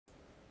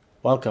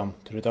Welcome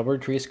to the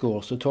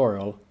W3Schools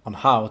tutorial on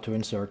how to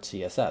insert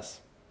CSS.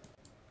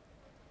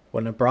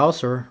 When a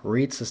browser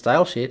reads the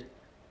style sheet,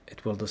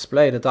 it will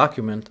display the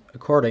document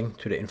according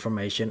to the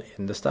information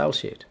in the style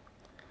sheet.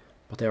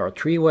 But there are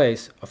three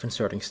ways of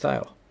inserting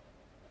style: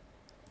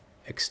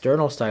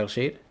 external style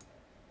sheet,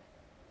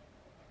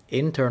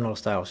 internal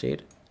style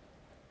sheet,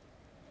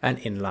 and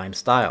inline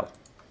style.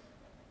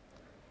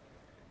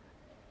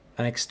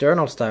 An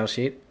external style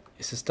sheet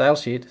is a style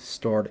sheet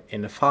stored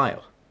in a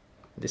file.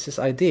 This is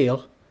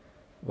ideal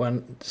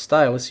when the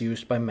style is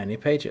used by many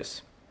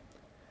pages.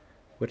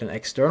 With an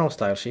external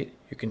style sheet,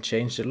 you can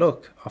change the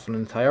look of an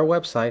entire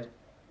website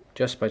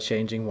just by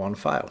changing one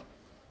file.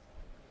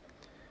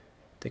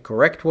 The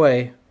correct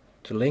way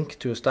to link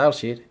to a style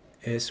sheet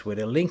is with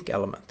a link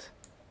element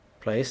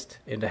placed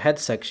in the head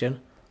section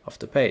of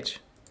the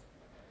page.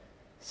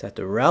 Set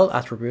the rel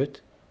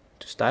attribute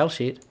to style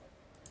sheet,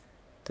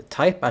 the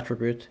type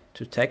attribute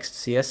to text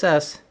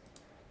CSS,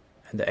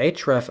 and the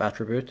href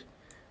attribute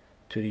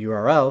to the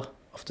URL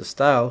of the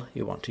style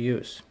you want to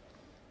use.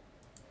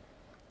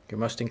 You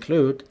must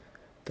include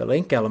the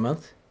link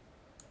element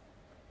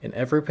in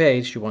every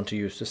page you want to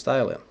use the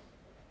style in.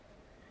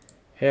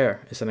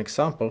 Here is an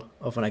example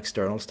of an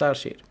external style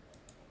sheet.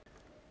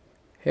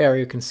 Here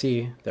you can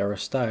see there are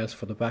styles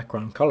for the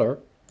background color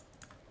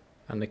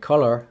and the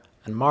color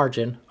and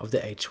margin of the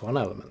H1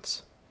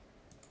 elements.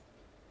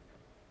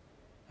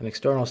 An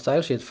external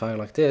style sheet file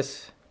like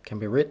this can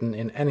be written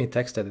in any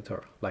text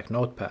editor like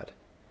Notepad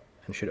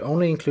and should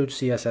only include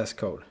CSS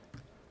code,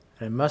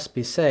 and it must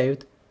be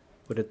saved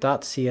with a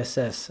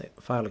 .css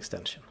file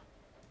extension.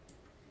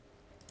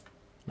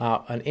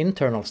 Now, an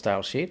internal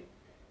style sheet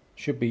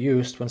should be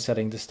used when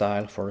setting the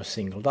style for a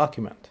single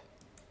document.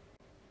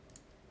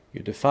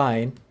 You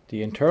define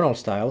the internal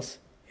styles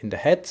in the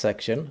head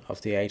section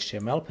of the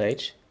HTML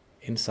page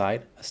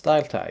inside a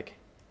style tag.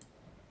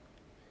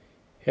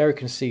 Here you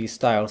can see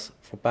styles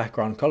for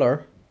background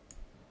color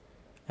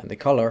and the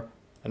color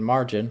and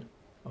margin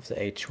of the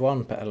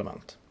H1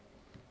 element.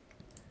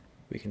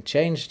 We can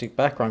change the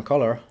background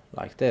color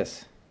like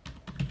this.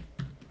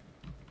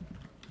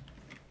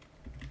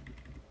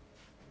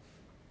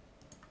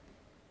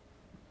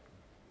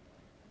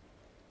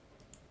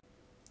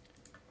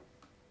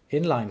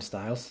 Inline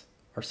styles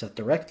are set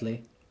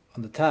directly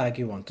on the tag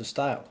you want to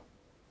style.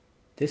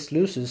 This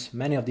loses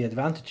many of the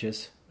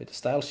advantages with the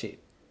style sheet,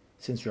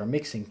 since you are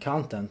mixing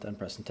content and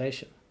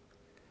presentation.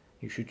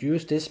 You should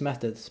use this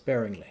method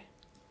sparingly.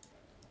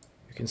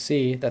 You can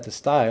see that the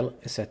style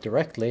is set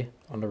directly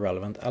on the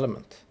relevant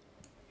element,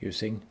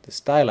 using the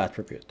style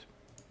attribute.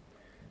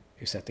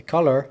 You set the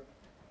color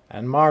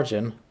and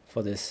margin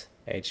for this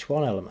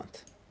H1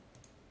 element.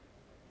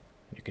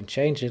 You can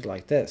change it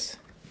like this.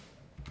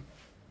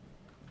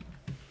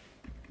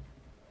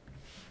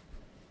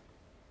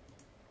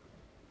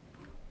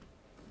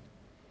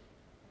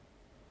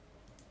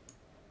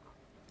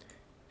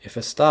 If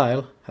a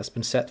style has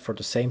been set for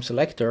the same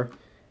selector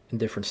in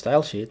different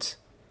style sheets,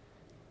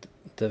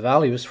 the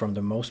values from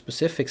the most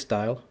specific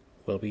style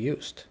will be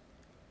used.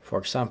 For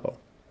example,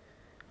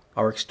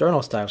 our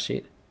external style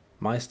sheet,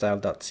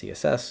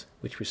 mystyle.css,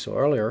 which we saw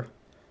earlier,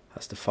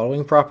 has the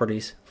following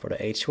properties for the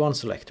H1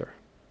 selector: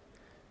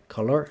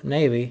 color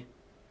navy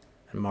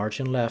and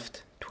margin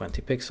left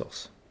 20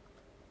 pixels.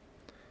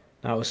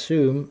 Now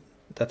assume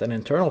that an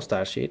internal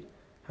style sheet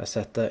has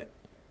set the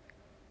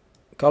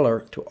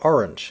color to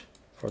orange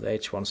for the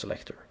H1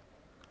 selector.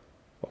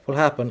 What will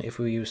happen if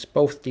we use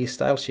both these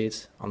style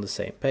sheets on the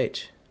same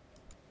page?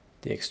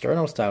 The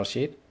external style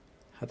sheet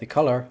had the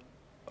color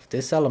of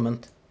this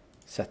element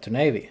set to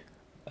navy,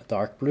 a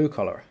dark blue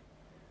color,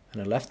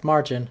 and a left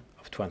margin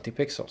of 20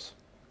 pixels.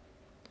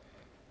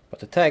 But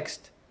the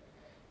text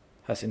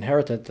has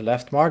inherited the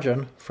left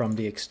margin from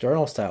the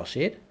external style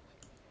sheet,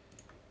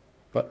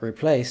 but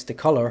replaced the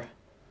color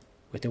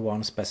with the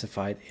one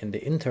specified in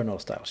the internal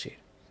style sheet.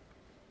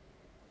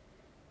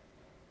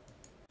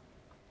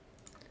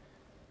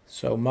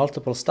 So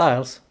multiple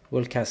styles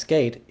will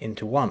cascade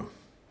into one.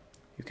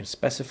 You can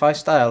specify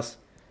styles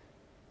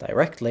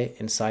directly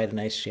inside an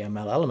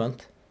HTML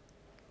element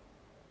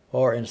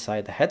or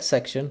inside the head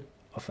section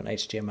of an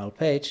HTML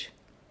page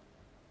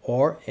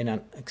or in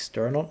an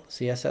external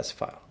CSS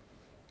file.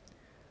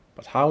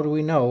 But how do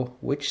we know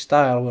which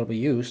style will be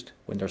used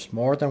when there's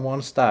more than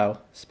one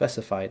style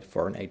specified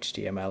for an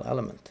HTML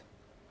element?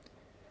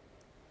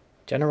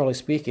 Generally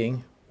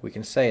speaking, we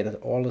can say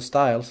that all the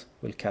styles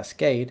will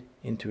cascade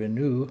into a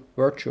new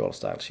virtual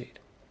style sheet,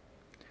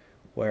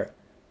 where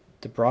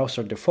the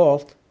browser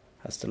default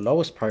has the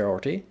lowest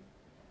priority,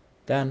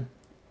 then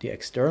the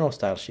external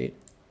style sheet,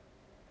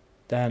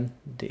 then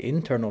the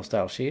internal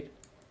style sheet,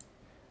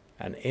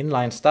 and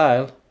inline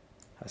style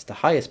has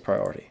the highest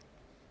priority.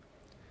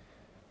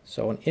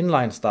 So an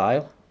inline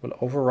style will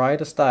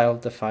override a style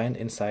defined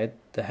inside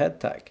the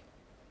head tag,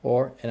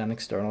 or in an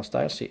external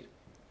style sheet,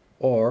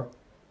 or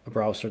a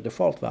browser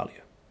default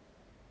value.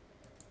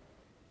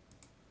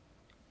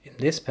 In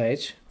this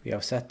page, we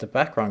have set the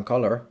background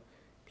color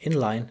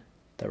inline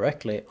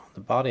directly on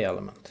the body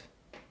element,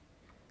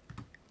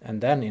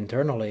 and then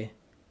internally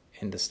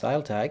in the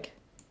style tag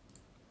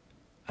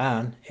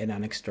and in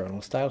an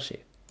external style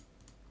sheet.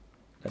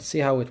 Let's see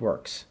how it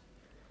works.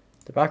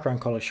 The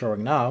background color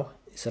showing now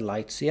is a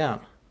light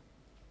cyan,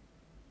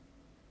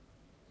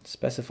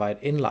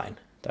 specified inline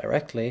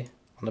directly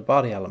on the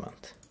body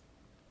element.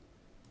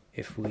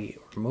 If we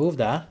remove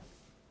that,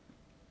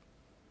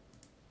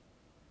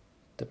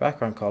 the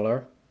background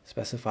color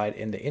specified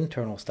in the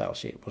internal style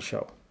sheet will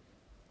show.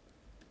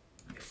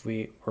 If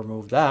we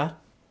remove that,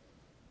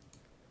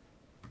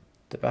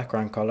 the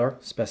background color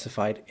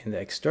specified in the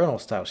external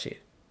style sheet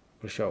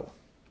will show.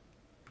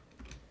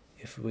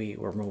 If we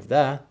remove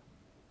that,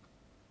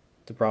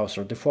 the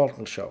browser default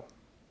will show.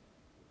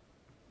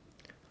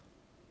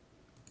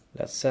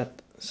 Let's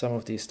set some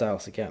of these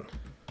styles again.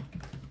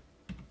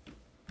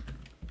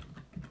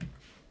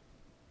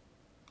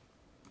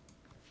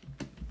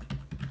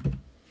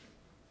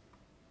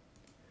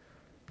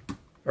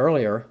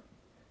 Earlier,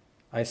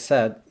 I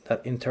said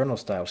that internal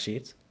style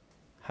sheet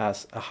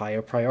has a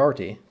higher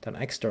priority than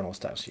external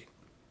style sheet.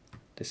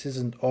 This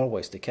isn't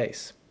always the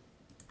case.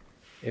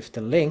 If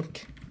the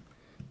link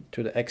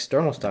to the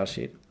external style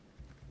sheet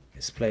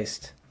is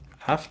placed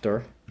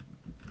after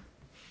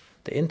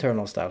the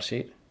internal style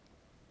sheet,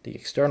 the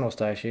external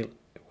style sheet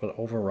will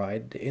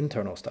override the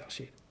internal style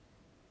sheet,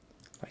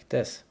 like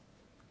this.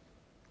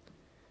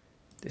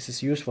 This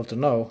is useful to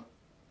know,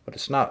 but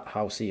it's not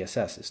how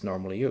CSS is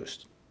normally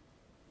used.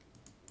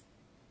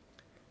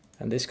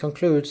 And this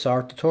concludes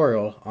our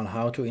tutorial on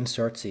how to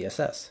insert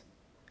CSS.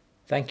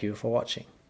 Thank you for watching.